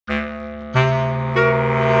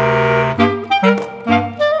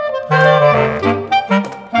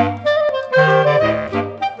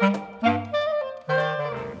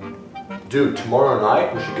tomorrow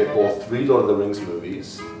night we should get all 3 Lord of the Rings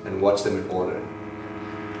movies and watch them in order.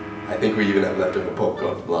 I think we even have leftover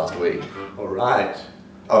popcorn from last week. Alright.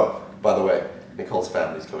 Oh, by the way, Nicole's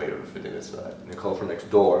family's coming over for dinner tonight. Nicole from next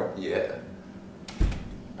door. Yeah.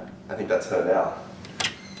 I think that's her now.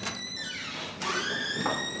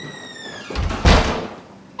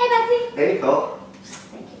 Hey, Bugsy. Hey, Nicole.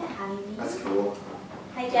 Thank you for having me. That's cool.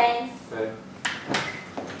 Hi, James. Hey.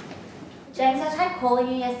 James, I tried calling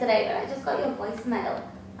you yesterday, but I just got your voicemail.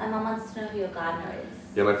 My mum wants to know who your gardener is.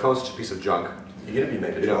 Yeah, my phone's such a piece of junk. You're gonna be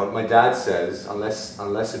making You know, my dad says unless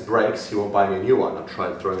it breaks, he won't buy me a new one. I've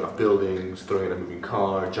tried throwing it off buildings, throwing it in a moving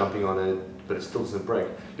car, jumping on it, but it still doesn't break.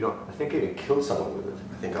 You know, I think I even killed someone with it.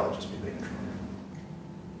 I think I'll just be making trouble.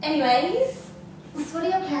 Anyways, so what are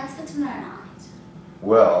your plans for tomorrow night?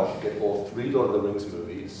 Well, Get all 3 Lord of the Rings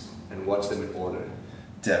movies and watch them in order.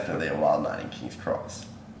 definitely a wild night in King's Cross.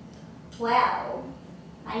 Well,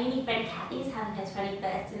 my uni friend Kathy's having her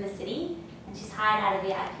 21st in the city, and she's hired out a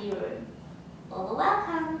VIP room. All the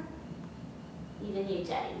welcome. Even you,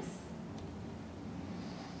 James.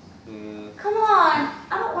 Come on,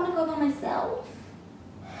 I don't want to go by myself.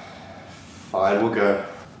 Fine, we'll go.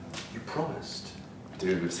 You promised.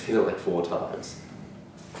 Dude, we've seen it like 4 times.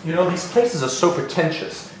 You know, these places are so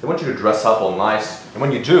pretentious. They want you to dress up all nice, and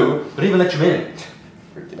when you do, they don't even let you in.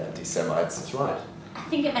 Freaking anti-Semites. That's right. I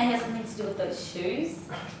think it may have something to do with those shoes.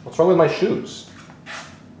 What's wrong with my shoes?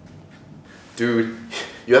 Dude,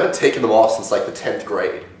 you haven't taken them off since like the 10th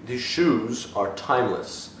grade. These shoes are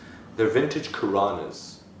timeless. They're vintage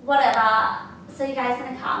Karanas. Whatever. So you guys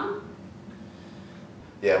gonna come?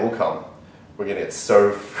 Yeah, we'll come. We're gonna get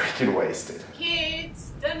so freaking wasted.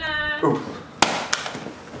 Kids, dinner. Ooh.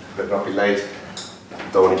 Better not be late.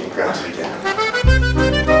 Don't want to get grounded again.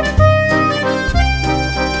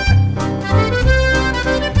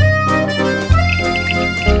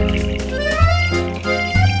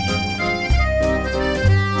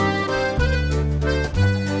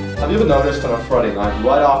 Have you ever noticed on a Friday night,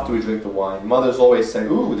 right after we drink the wine, mothers always say,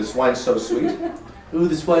 "Ooh, this wine's so sweet." Ooh,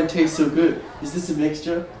 this wine tastes so good. Is this a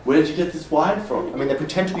mixture? Where did you get this wine from? I mean, they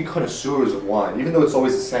pretend to be connoisseurs of wine, even though it's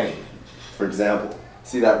always the same. For example,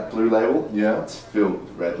 see that blue label? Yeah? It's filled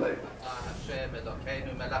with red label.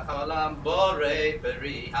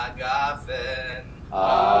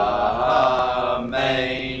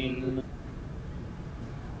 Amen.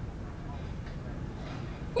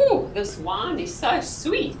 Ooh, this wine is so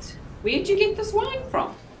sweet. Where'd you get this wine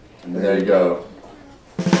from? And there you go.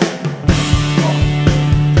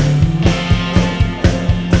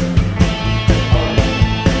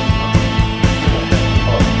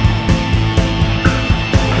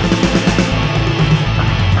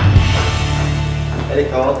 Hey,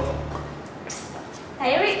 Nicole.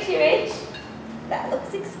 Hey, Richie Rich. That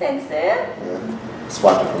looks expensive. Yeah.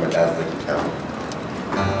 Swiped it from my dad's link account.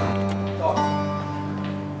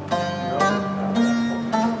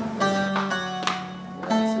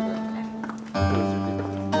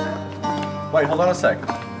 Wait, hold on a sec.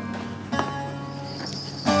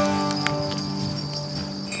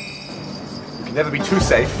 You can never be too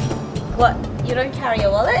safe. What? You don't carry a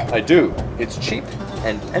wallet? I do. It's cheap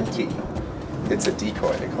and empty. It's a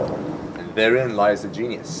decoy, Nicole. And therein lies the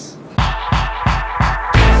genius.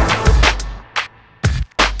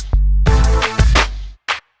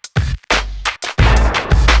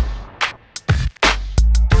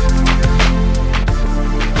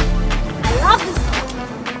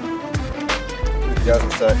 You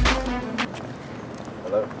guys say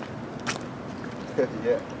hello?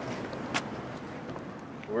 Yeah.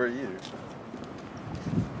 Where are you?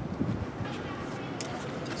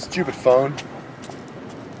 Stupid phone.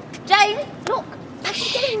 James, look!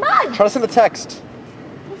 He's getting mad! Try to send a text.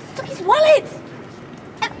 He took his wallet!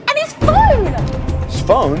 And his phone! His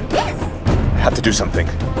phone? Yes! I have to do something.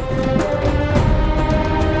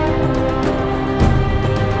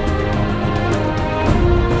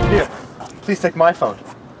 Here, please take my phone.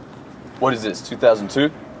 What is this,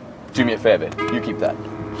 2002? Do me a favor, you keep that.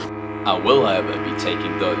 I will, however, be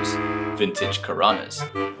taking those vintage Karanas.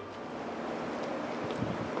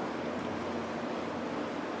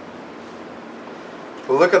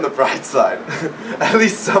 Well, look on the bright side. At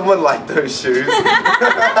least someone liked those shoes.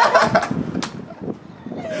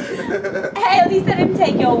 Hey, at least I didn't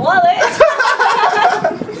take your wallet!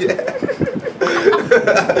 Yeah.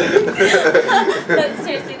 No,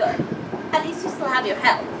 seriously though, at least you still have your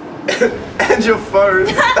health. And your phone.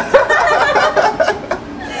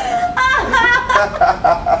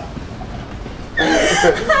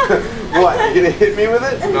 What, you gonna hit me with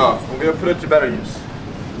it? No, I'm gonna put it to better use.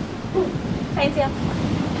 Thanks, yeah.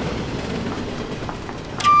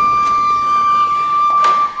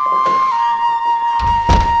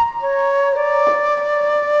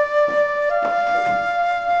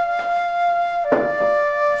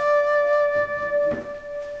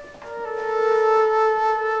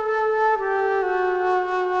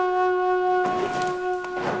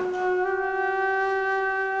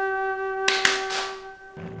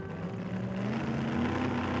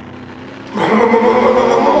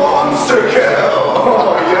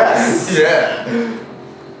 Yeah.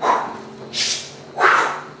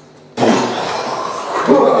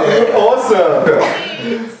 Awesome!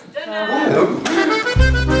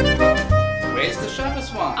 Where's the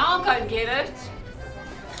Shabbos wine? I'll go get it.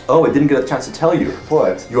 Oh, I didn't get a chance to tell you.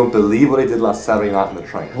 What? You won't believe what I did last Saturday night on the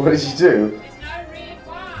train. What did you do? There's no red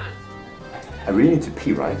wine. I really need to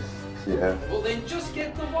pee, right? Yeah. Well, then just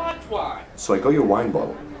get the white wine. So I got your wine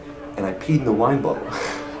bottle, and I peed in the wine bottle.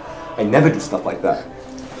 I never do stuff like that.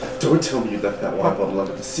 Don't tell me you left that wine bottle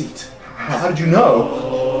under the seat. How did you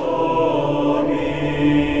know?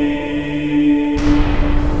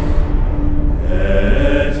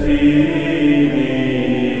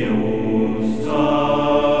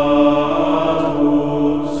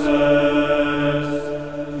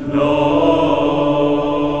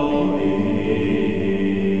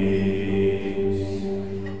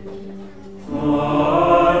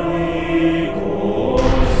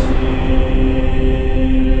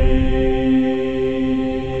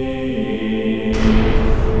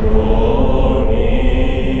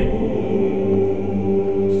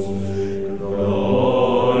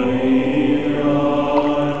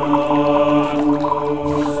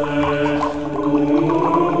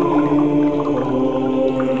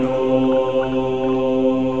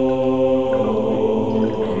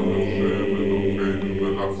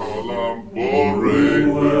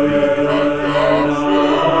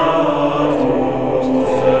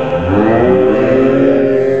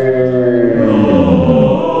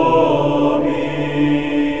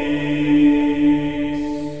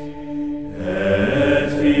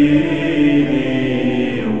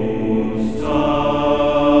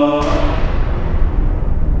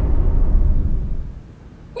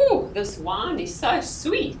 Ooh, this wine is so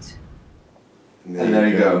sweet. And there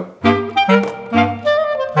you go.